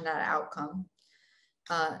imagine that outcome.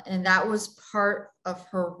 And that was part of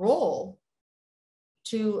her role,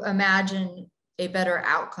 to imagine a better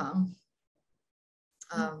outcome.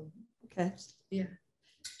 Okay. Yeah,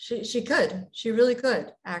 she really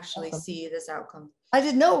could actually Awesome. see this outcome. I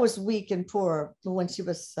didn't know it was weak and poor when she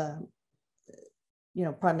was,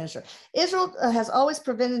 prime minister. Israel has always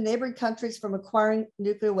prevented neighboring countries from acquiring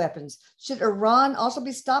nuclear weapons. Should Iran also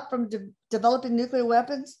be stopped from developing nuclear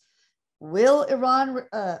weapons? Will Iran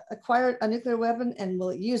acquire a nuclear weapon, and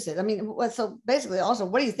will it use it? I mean, so basically, also,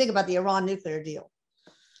 what do you think about the Iran nuclear deal?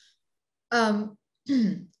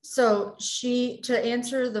 So to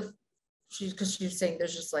answer because she's saying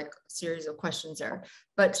there's just like a series of questions there,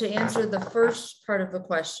 but to answer the first part of the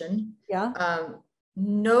question,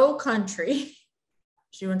 no country,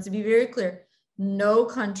 she wants to be very clear, no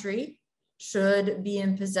country should be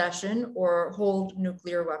in possession or hold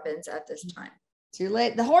nuclear weapons at this time. Too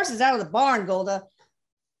late. The horse is out of the barn, Golda.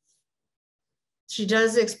 She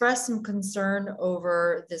does express some concern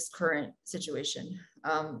over this current situation.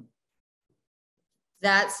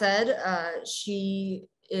 That said, she's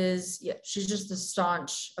just a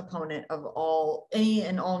staunch opponent of any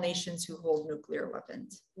and all nations who hold nuclear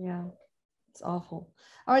weapons. Yeah, it's awful.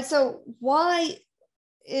 All right, so why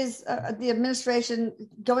is the administration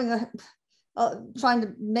trying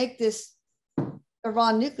to make this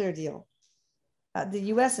Iran nuclear deal? The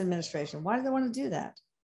U.S. administration, why do they want to do that?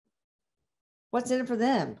 What's in it for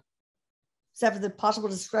them, except for the possible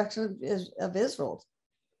destruction of Israel?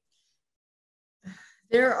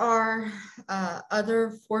 There are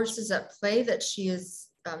other forces at play that she is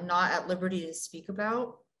not at liberty to speak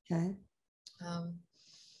about. Okay.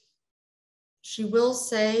 She will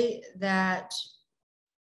say that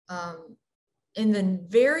in the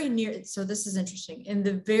very near, so this is interesting, in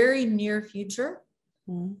the very near future,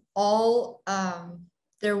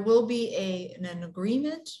 there will be an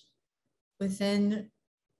agreement within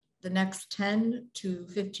the next 10 to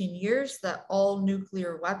 15 years that all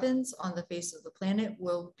nuclear weapons on the face of the planet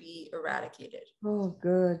will be eradicated. Oh,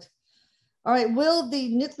 good. All right. Will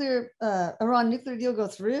the Iran nuclear deal go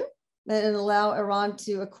through and allow Iran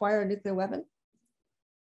to acquire a nuclear weapon?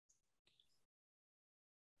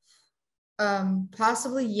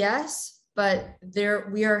 Possibly, yes, but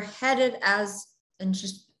we are headed and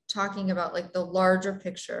she's talking about like the larger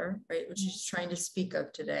picture, right, which she's trying to speak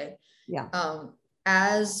of today. Yeah.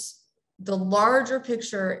 As the larger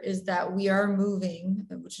picture is that we are moving,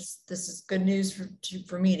 this is good news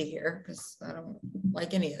for me to hear, because I don't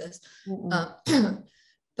like any of this.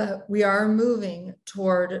 But we are moving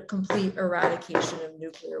toward complete eradication of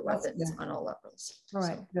nuclear weapons on all levels. All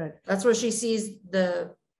right, good. That's where she sees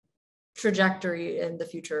the trajectory in the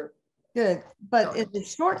future. Good, but in the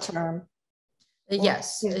short term,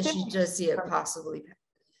 yes, she does see it possibly.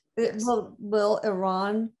 Yes. Will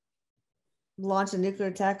Iran launch a nuclear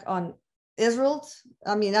attack on Israel?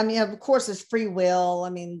 I mean, of course, there's free will. I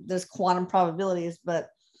mean, there's quantum probabilities, but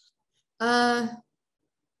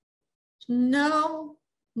no,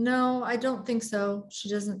 I don't think so. She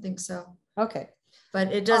doesn't think so. Okay,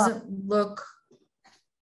 but it doesn't look.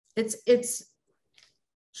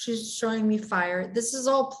 She's showing me fire. This is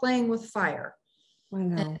all playing with fire. I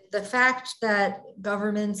know. And the fact that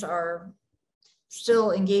governments are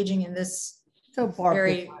still engaging in this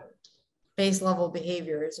very base level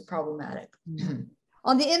behavior is problematic.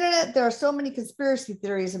 On the internet, there are so many conspiracy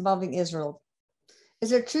theories involving Israel. Is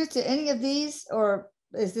there truth to any of these, or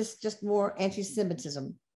is this just more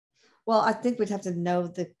anti-Semitism? Well, I think we'd have to know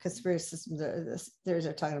the conspiracy theories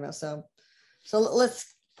they're talking about. So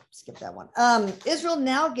let's skip that one. Israel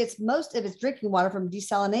now gets most of its drinking water from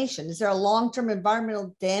desalination. Is there a long-term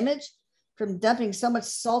environmental damage from dumping so much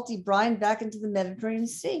salty brine back into the Mediterranean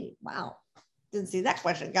Sea? Wow, didn't see that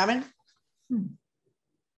question coming.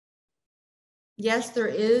 Yes, there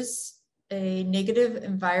is a negative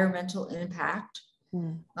environmental impact.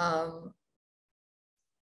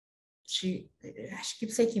 She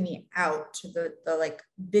keeps taking me out to the like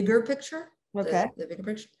bigger picture. Okay. The bigger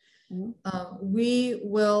picture. We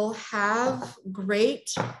will have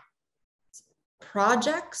great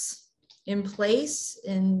projects in place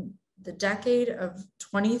in the decade of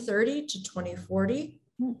 2030 to 2040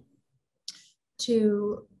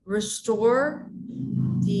 to restore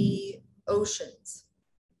the oceans.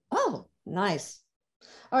 Oh, nice.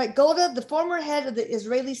 All right, Golda, the former head of the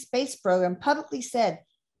Israeli space program, publicly said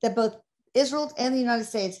that both Israel and the United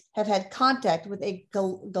States have had contact with a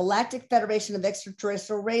galactic federation of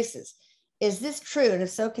extraterrestrial races. Is this true? And if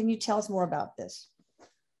so, can you tell us more about this?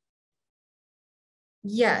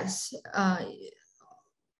 Yes.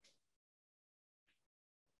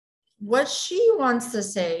 what she wants to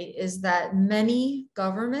say is that many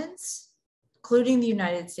governments, including the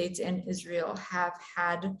United States and Israel, have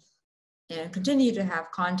had and continue to have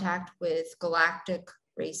contact with galactic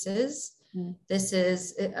races. This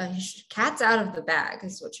is cat's out of the bag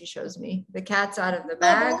is what she shows me. The cat's out of the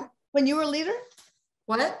bag. When you were a leader?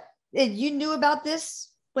 What? You knew about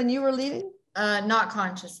this when you were leading? Not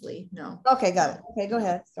consciously, no. Okay, got it. Okay, go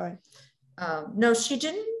ahead. Sorry. No, she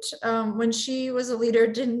didn't. When she was a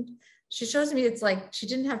leader, she shows me it's like she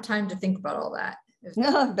didn't have time to think about all that.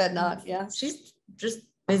 No, I bet not. Yeah. She's just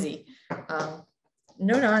busy. No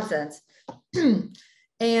nonsense.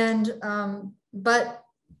 And but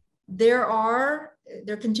there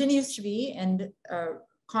continues to be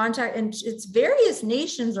contact, and it's various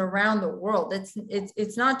nations around the world.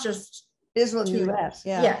 It's not just Israel and the US.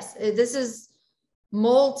 Yeah. Yes, this is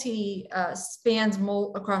spans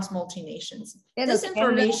across multi nations. This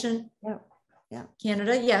information. Yeah.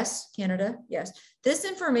 Canada, yes. This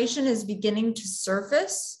information is beginning to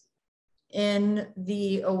surface in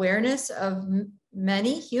the awareness of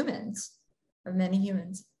many humans,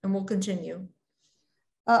 and will continue.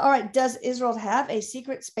 All right. Does Israel have a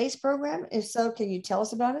secret space program? If so, can you tell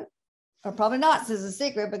us about it? Or probably not, since it's a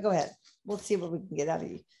secret, but go ahead. We'll see what we can get out of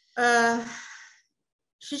you.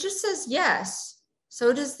 She just says yes.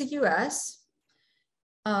 So does the US.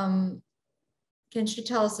 Can she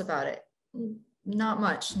tell us about it? Not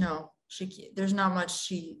much. No, there's not much.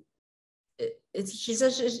 She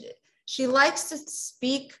says she likes to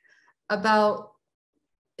speak about.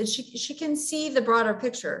 She can see the broader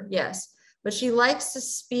picture, yes, but she likes to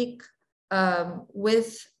speak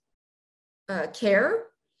with care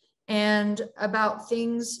and about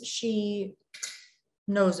things she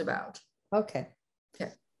knows about. Okay.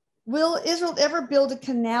 Will Israel ever build a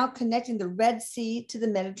canal connecting the Red Sea to the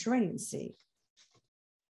Mediterranean Sea?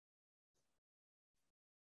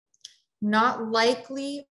 Not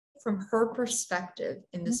likely from her perspective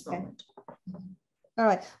in this moment. All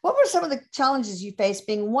right. What were some of the challenges you faced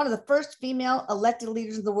being one of the first female elected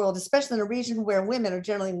leaders in the world, especially in a region where women are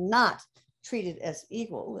generally not treated as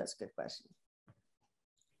equal? Ooh, that's a good question.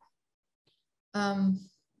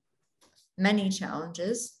 Many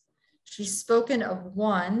challenges. She's spoken of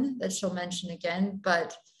one that she'll mention again,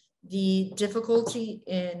 but the difficulty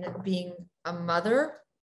in being a mother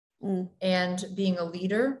and being a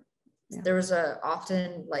leader. Yeah. There was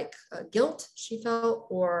often like a guilt she felt,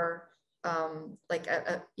 or I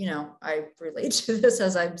relate to this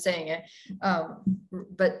as I'm saying it,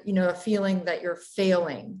 but a feeling that you're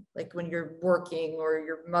failing, like when you're working or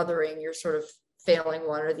you're mothering, you're sort of failing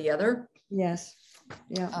one or the other. Yes.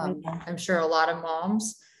 Yeah. I'm sure a lot of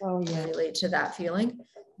moms relate to that feeling.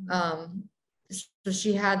 So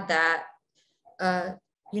she had that,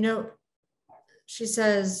 she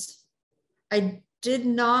says, I did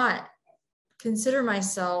not consider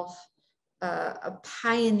myself a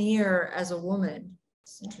pioneer as a woman.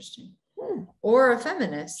 It's interesting. Or a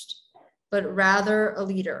feminist, but rather a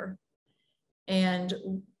leader. And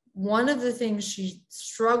one of the things she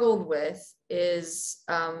struggled with is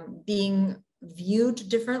being viewed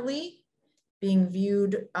differently, being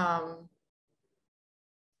viewed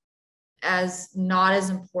as not as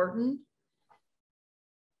important.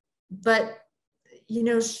 But,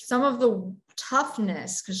 some of the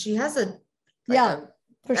toughness, because she has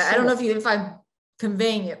I don't know if I'm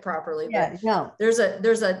conveying it properly, but there's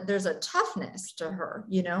a toughness to her,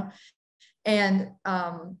 and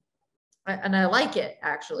I like it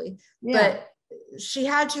actually, but she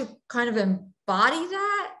had to kind of embody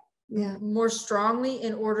that more strongly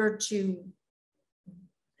in order to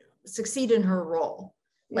succeed in her role.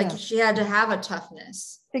 Like she had to have a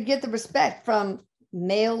toughness to get the respect from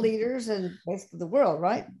male leaders and basically the world,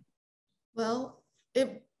 right? Well,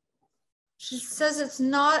 she says it's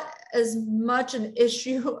not as much an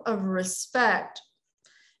issue of respect.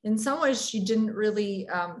 In some ways, she didn't really,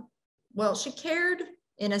 she cared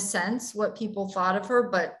in a sense what people thought of her,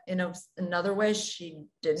 but in another way, she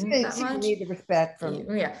didn't that much. She need the respect from.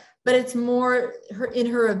 Yeah, but it's more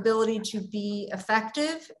her ability to be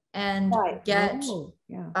effective and get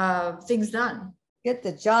things done. Get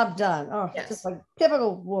the job done. Oh, yes. Just like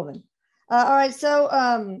typical woman. All right,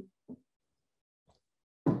 so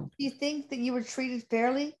do you think that you were treated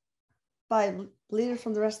fairly by leaders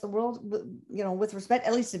from the rest of the world, with respect,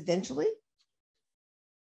 at least eventually?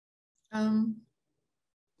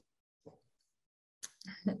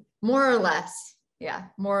 More or less. Yeah,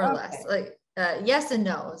 more or less. Like yes and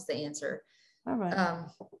no is the answer. All right.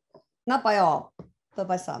 Not by all, but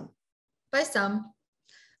by some. By some.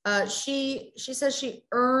 She says she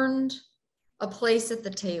earned a place at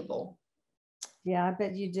the table. Yeah, I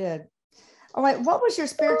bet you did. All right. What was your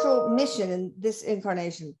spiritual mission in this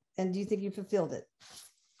incarnation? And do you think you fulfilled it?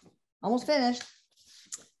 Almost finished.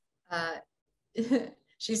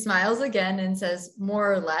 She smiles again and says,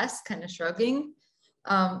 more or less, kind of shrugging.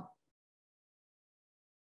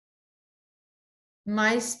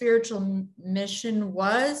 My spiritual mission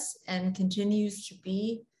was and continues to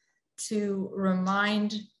be to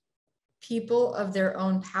remind people of their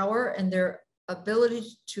own power and their ability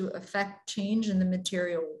to affect change in the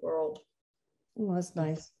material world. Oh, that's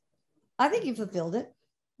nice. I think you fulfilled it.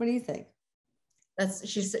 What do you think?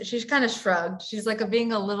 She's kind of shrugged. She's like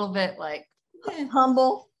being a little bit like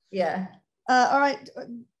humble. Yeah. All right.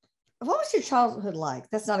 What was your childhood like?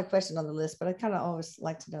 That's not a question on the list, but I kind of always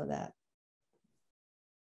like to know that.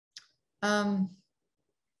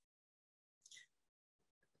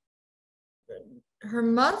 Her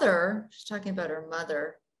mother, she's talking about her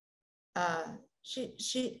mother.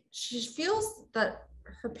 She feels that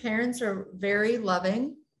her parents are very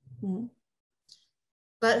loving, mm-hmm.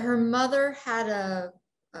 but her mother had a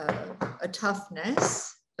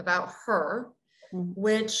toughness about her, mm-hmm.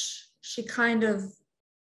 which she kind of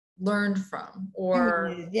learned from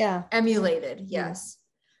or emulated. Yes.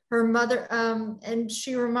 Her mother, and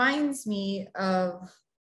she reminds me of,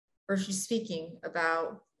 or she's speaking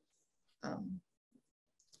about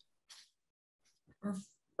her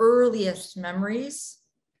earliest memories,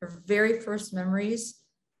 her very first memories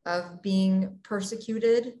of being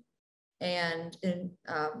persecuted and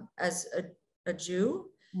as a Jew,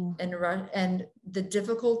 and the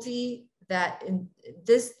difficulty that in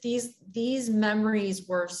these memories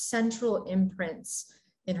were central imprints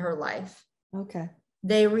in her life. Okay.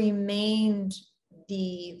 They remained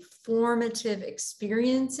the formative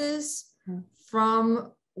experiences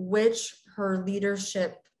from which her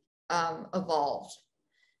leadership evolved.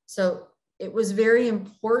 So it was very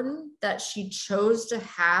important that she chose to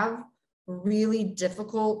have really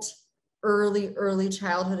difficult early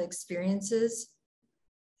childhood experiences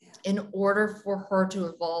in order for her to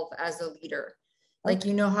evolve as a leader. Like,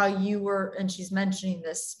 you know how you were, and she's mentioning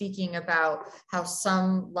this, speaking about how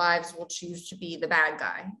some lives will choose to be the bad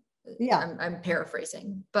guy. Yeah. I'm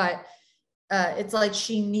paraphrasing, but it's like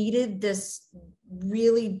she needed this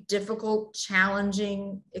really difficult,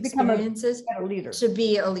 challenging experiences to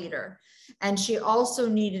be a leader. And she also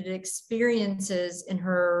needed experiences in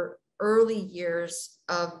her early years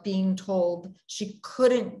of being told she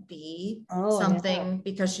couldn't be something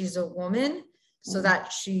because she's a woman, so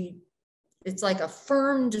that it's like a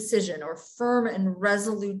firm decision or firm and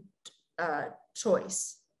resolute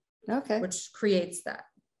choice. Okay. Which creates that.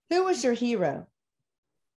 Who was your hero?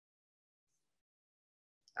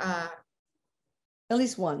 At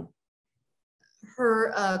least one.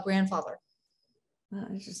 Her grandfather. Oh,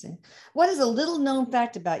 interesting. What is a little known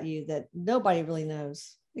fact about you that nobody really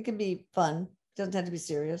knows? It can be fun. It doesn't have to be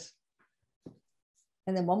serious.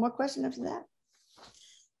 And then one more question after that.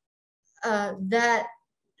 That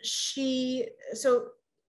so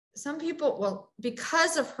some people, well,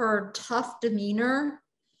 because of her tough demeanor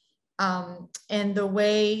and the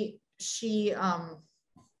way she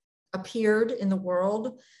appeared in the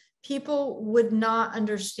world, people would not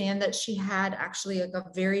understand that she had actually like a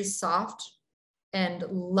very soft and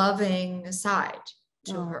loving side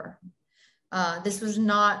to her. This was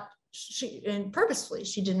not, and purposefully,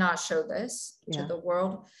 she did not show this to the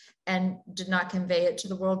world and did not convey it to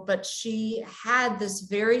the world, but she had this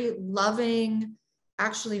very loving,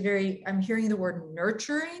 actually very, I'm hearing the word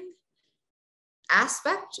nurturing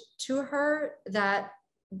aspect to her that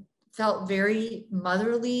felt very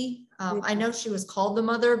motherly. I know she was called the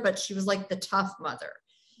mother, but she was like the tough mother.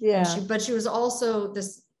 Yeah. But she was also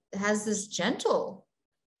has this gentle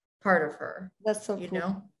part of her. That's so cool.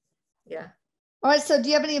 Know? Yeah. All right. So do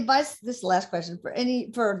you have any advice? This is the last question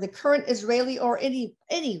for the current Israeli or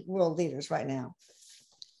any world leaders right now.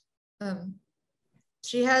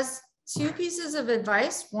 She has two pieces of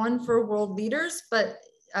advice, one for world leaders, but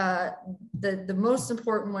the most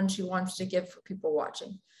important one she wants to give for people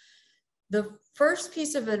watching. The first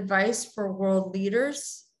piece of advice for world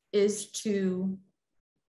leaders is to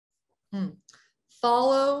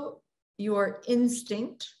follow your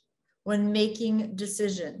instinct when making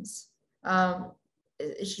decisions.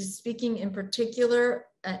 She's speaking in particular,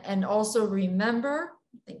 and also remember,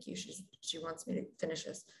 thank you, she wants me to finish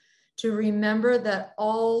this, to remember that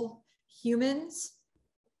all humans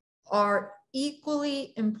are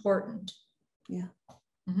equally important. Yeah.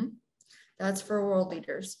 Mm-hmm. That's for world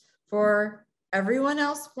leaders. For everyone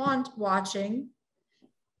else watching,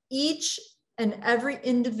 each and every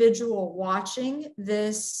individual watching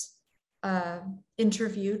this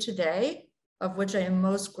interview today, of which I am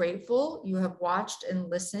most grateful you have watched and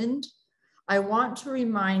listened, I want to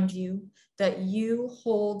remind you that you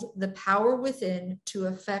hold the power within to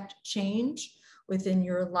affect change within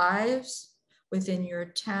your lives, within your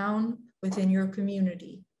town, within your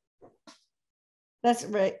community. That's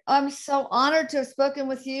right. I'm so honored to have spoken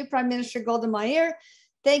with you, Prime Minister Golda Meir.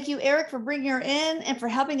 Thank you, Erik, for bringing her in and for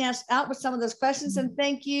helping us out with some of those questions. And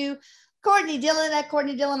thank you, Courtney Dillon at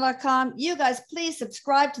CourtneyDillon.com. You guys, please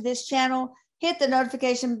subscribe to this channel, hit the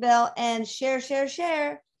notification bell, and share.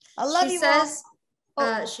 I love you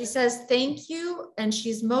all. She says, thank you. And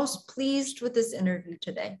she's most pleased with this interview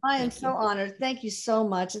today. I am so honored. Thank you so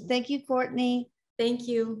much. And thank you, Courtney. Thank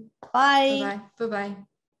you. Bye. Bye-bye. Bye-bye.